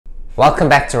Welcome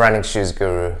back to Running Shoes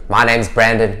Guru. My name's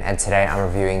Brandon and today I'm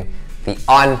reviewing the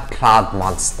On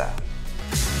Cloudmonster.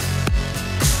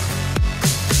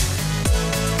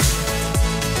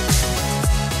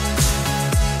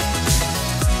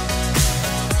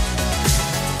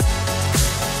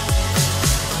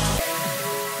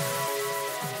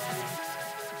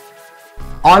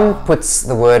 On puts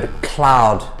the word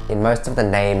cloud in most of the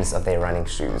names of their running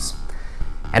shoes.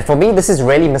 And for me, this is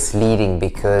really misleading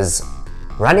because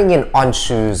running in On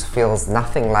shoes feels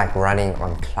nothing like running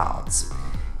on clouds.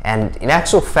 And in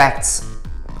actual fact,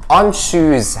 On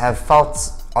shoes have felt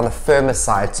on the firmer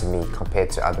side to me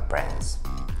compared to other brands.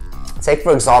 Take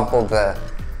for example the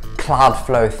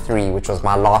Cloudflow 3, which was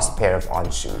my last pair of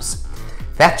On shoes.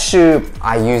 That shoe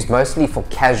I used mostly for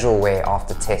casual wear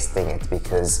after testing it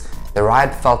because the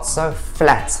ride felt so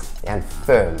flat and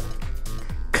firm.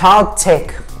 Cloud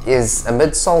Tech is a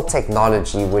midsole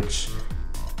technology which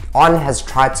On has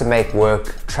tried to make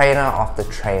work trainer after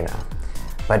trainer,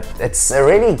 but it's a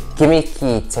really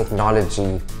gimmicky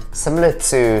technology similar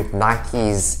to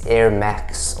Nike's Air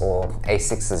Max or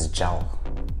Asics's Gel.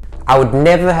 I would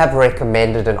never have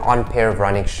recommended an On pair of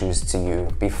running shoes to you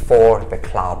before the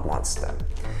Cloudmonster,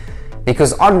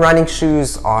 because On running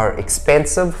shoes are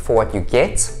expensive for what you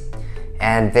get,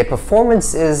 and their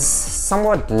performance is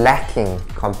somewhat lacking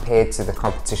compared to the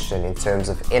competition in terms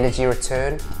of energy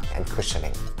return and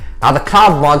cushioning. Now the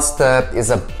Cloudmonster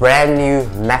is a brand new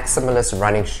maximalist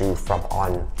running shoe from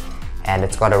On, and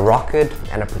it's got a rocket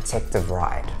and a protective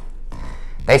ride.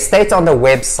 They state on the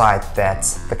website that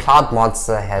the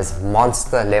Cloudmonster has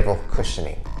monster level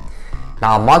cushioning.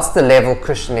 Now monster level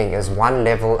cushioning is one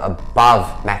level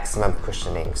above maximum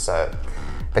cushioning, so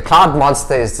the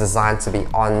Cloudmonster is designed to be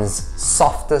On's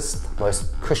softest,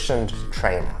 most cushioned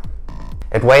trainer.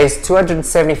 It weighs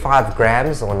 275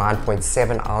 grams or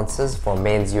 9.7 ounces for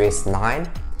men's US 9,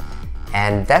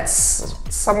 and that's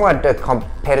somewhat a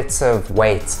competitive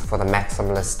weight for the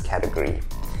maximalist category.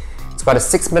 It's got a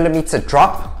 6mm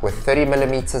drop with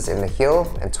 30mm in the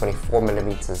heel and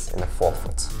 24mm in the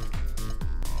forefoot.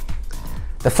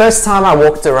 The first time I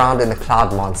walked around in the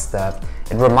Cloudmonster,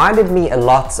 it reminded me a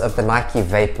lot of the Nike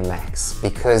Vapor Max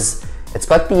because it's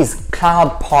got these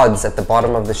cloud pods at the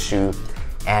bottom of the shoe,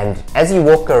 and as you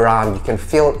walk around you can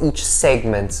feel each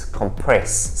segment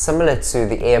compress, similar to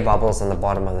the air bubbles on the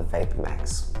bottom of the Vapor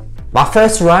Max. My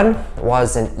first run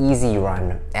was an easy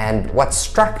run, and what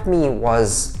struck me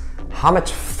was how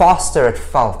much faster it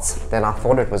felt than I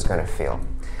thought it was going to feel.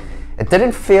 It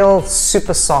didn't feel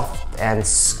super soft and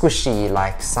squishy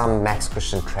like some max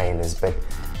cushion trainers, but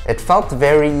it felt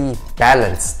very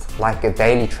balanced like a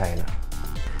daily trainer.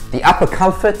 The upper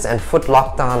comfort and foot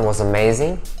lockdown was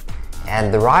amazing,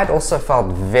 and the ride also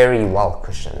felt very well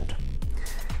cushioned.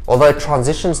 Although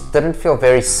transitions didn't feel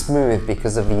very smooth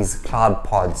because of these cloud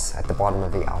pods at the bottom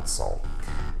of the outsole.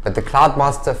 But the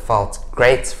Cloudmonster felt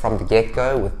great from the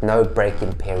get-go with no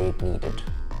break-in period needed.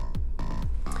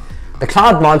 The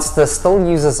Cloudmonster still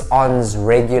uses On's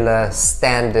regular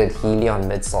standard Helion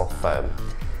midsole foam,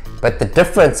 but the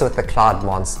difference with the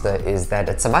Cloudmonster is that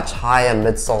it's a much higher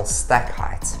midsole stack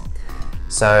height,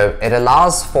 so it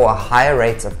allows for a higher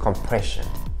rate of compression.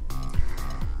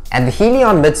 And the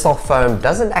Helion midsole foam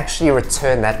doesn't actually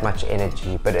return that much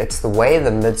energy, but it's the way the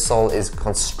midsole is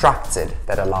constructed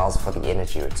that allows for the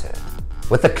energy return.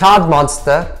 With the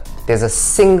Cloudmonster, there's a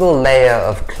single layer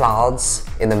of clouds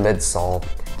in the midsole,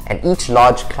 and each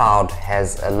large cloud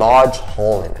has a large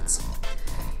hole in it.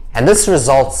 And this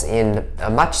results in a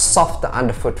much softer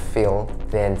underfoot feel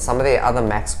than some of the other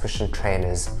max cushion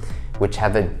trainers, which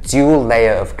have a dual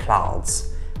layer of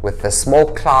clouds, with the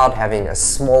small cloud having a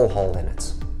small hole in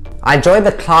it. I enjoy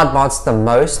the Cloudmonster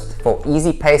most for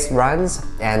easy paced runs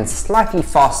and slightly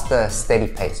faster steady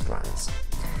paced runs.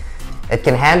 It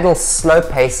can handle slow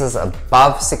paces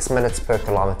above 6 minutes per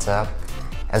kilometer,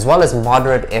 as well as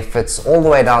moderate efforts all the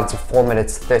way down to 4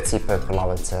 minutes 30 per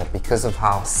kilometer because of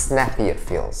how snappy it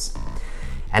feels.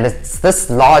 And it's this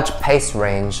large pace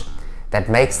range that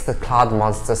makes the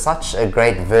Cloudmonster such a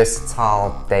great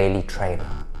versatile daily trainer.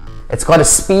 It's got a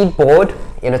speed board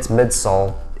in its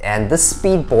midsole, and this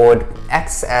speed board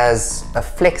acts as a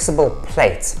flexible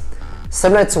plate,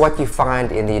 similar to what you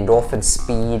find in the Endorphin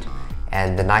Speed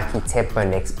and the Nike Tempo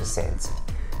Next Percent.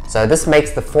 So this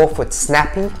makes the forefoot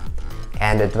snappy,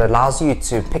 and it allows you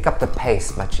to pick up the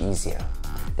pace much easier.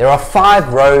 There are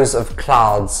 5 rows of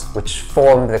clouds which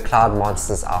form the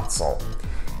Cloudmonster's outsole,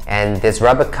 and there's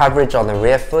rubber coverage on the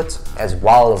rear foot as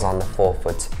well as on the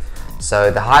forefoot,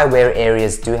 so the high wear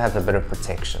areas do have a bit of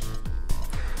protection.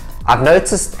 I've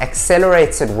noticed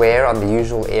accelerated wear on the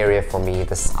usual area for me,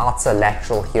 this outer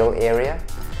lateral heel area,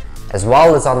 as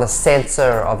well as on the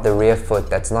center of the rear foot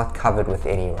that's not covered with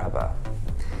any rubber.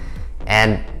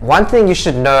 And one thing you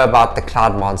should know about the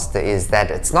Cloudmonster is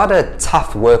that it's not a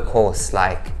tough workhorse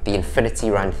like the Infinity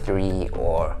Run 3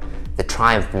 or the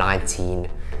Triumph 19,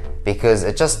 because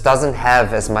it just doesn't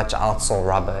have as much outsole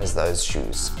rubber as those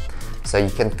shoes. So you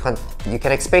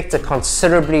can expect a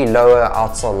considerably lower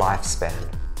outsole lifespan.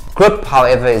 Grip,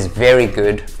 however, is very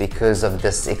good because of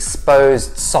this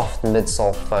exposed soft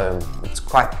midsole foam. It's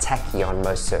quite tacky on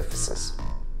most surfaces.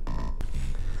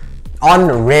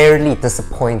 On rarely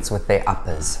disappoints with their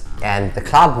uppers, and the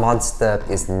Cloudmonster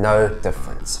is no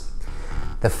different.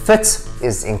 The fit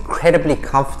is incredibly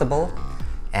comfortable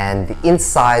and the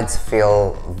insides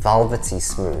feel velvety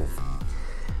smooth.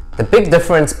 The big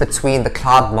difference between the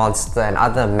Cloudmonster and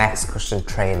other max cushion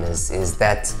trainers is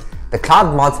that the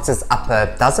Cloudmonster's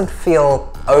upper doesn't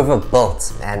feel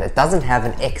overbuilt and it doesn't have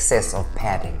an excess of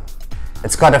padding.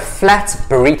 It's got a flat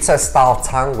burrito style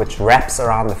tongue which wraps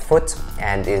around the foot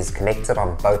and is connected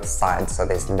on both sides, so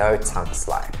there's no tongue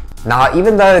slide. Now,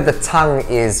 even though the tongue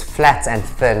is flat and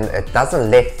thin, it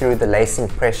doesn't let through the lacing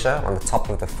pressure on the top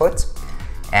of the foot,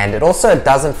 and it also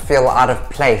doesn't feel out of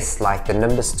place like the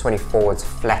Nimbus 24's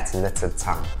flat knitted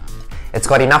tongue. It's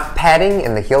got enough padding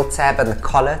in the heel tab and the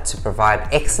collar to provide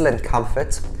excellent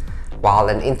comfort, while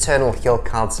an internal heel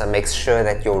counter makes sure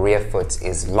that your rear foot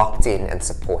is locked in and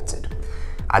supported.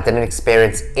 I didn't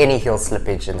experience any heel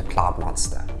slippage in the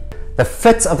Cloudmonster. The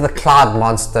fit of the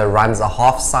Cloudmonster runs a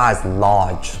half size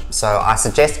large, so I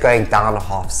suggest going down a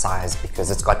half size because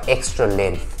it's got extra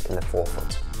length in the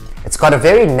forefoot. It's got a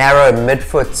very narrow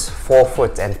midfoot,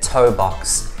 forefoot and toe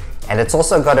box, and it's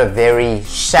also got a very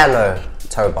shallow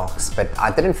toe box, but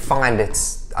I didn't find it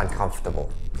uncomfortable.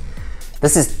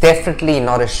 This is definitely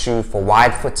not a shoe for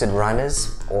wide-footed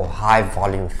runners or high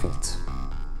volume feet.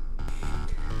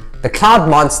 The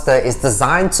Cloudmonster is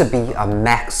designed to be a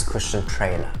max cushion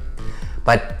trainer,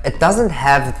 but it doesn't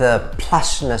have the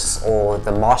plushness or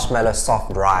the marshmallow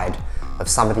soft ride of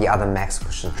some of the other max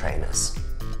cushion trainers.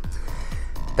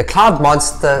 The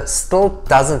Cloudmonster still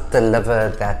doesn't deliver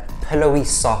that pillowy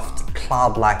soft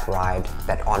cloud-like ride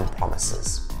that On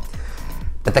promises.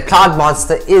 But the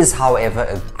Cloudmonster is, however,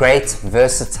 a great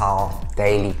versatile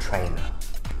daily trainer.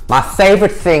 My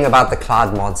favorite thing about the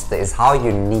Cloudmonster is how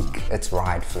unique its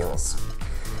ride feels.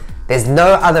 There's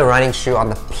no other running shoe on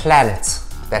the planet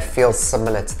that feels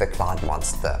similar to the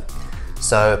Cloudmonster,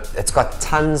 so it's got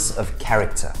tons of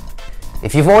character.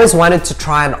 If you've always wanted to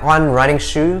try an On running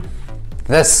shoe,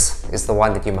 this is the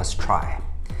one that you must try.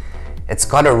 It's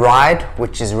got a ride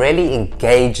which is really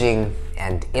engaging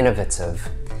and innovative,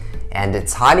 and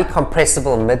its highly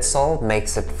compressible midsole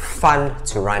makes it fun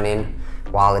to run in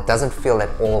while it doesn't feel at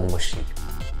all mushy.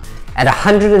 At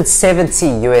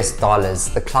 $170 US,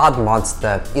 the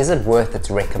Cloudmonster isn't worth its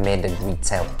recommended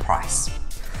retail price.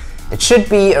 It should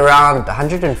be around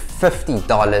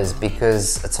 $150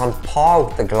 because it's on par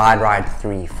with the Glide Ride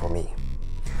 3 for me.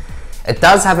 It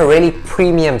does have a really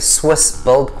premium Swiss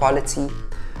build quality,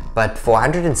 but for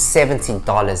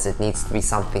 $170 it needs to be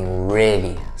something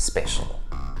really special.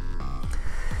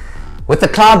 With the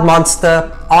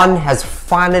Cloudmonster, On has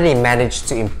finally managed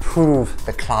to improve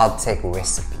the CloudTech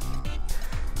recipe.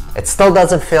 It still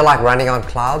doesn't feel like running on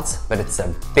clouds, but it's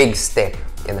a big step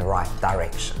in the right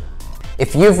direction.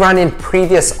 If you've run in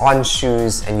previous On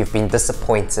shoes and you've been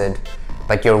disappointed,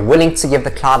 but you're willing to give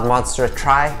the Cloudmonster a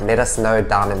try, let us know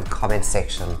down in the comment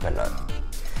section below.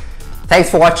 Thanks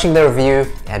for watching the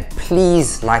review, and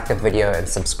please like the video and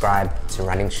subscribe to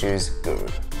Running Shoes Guru.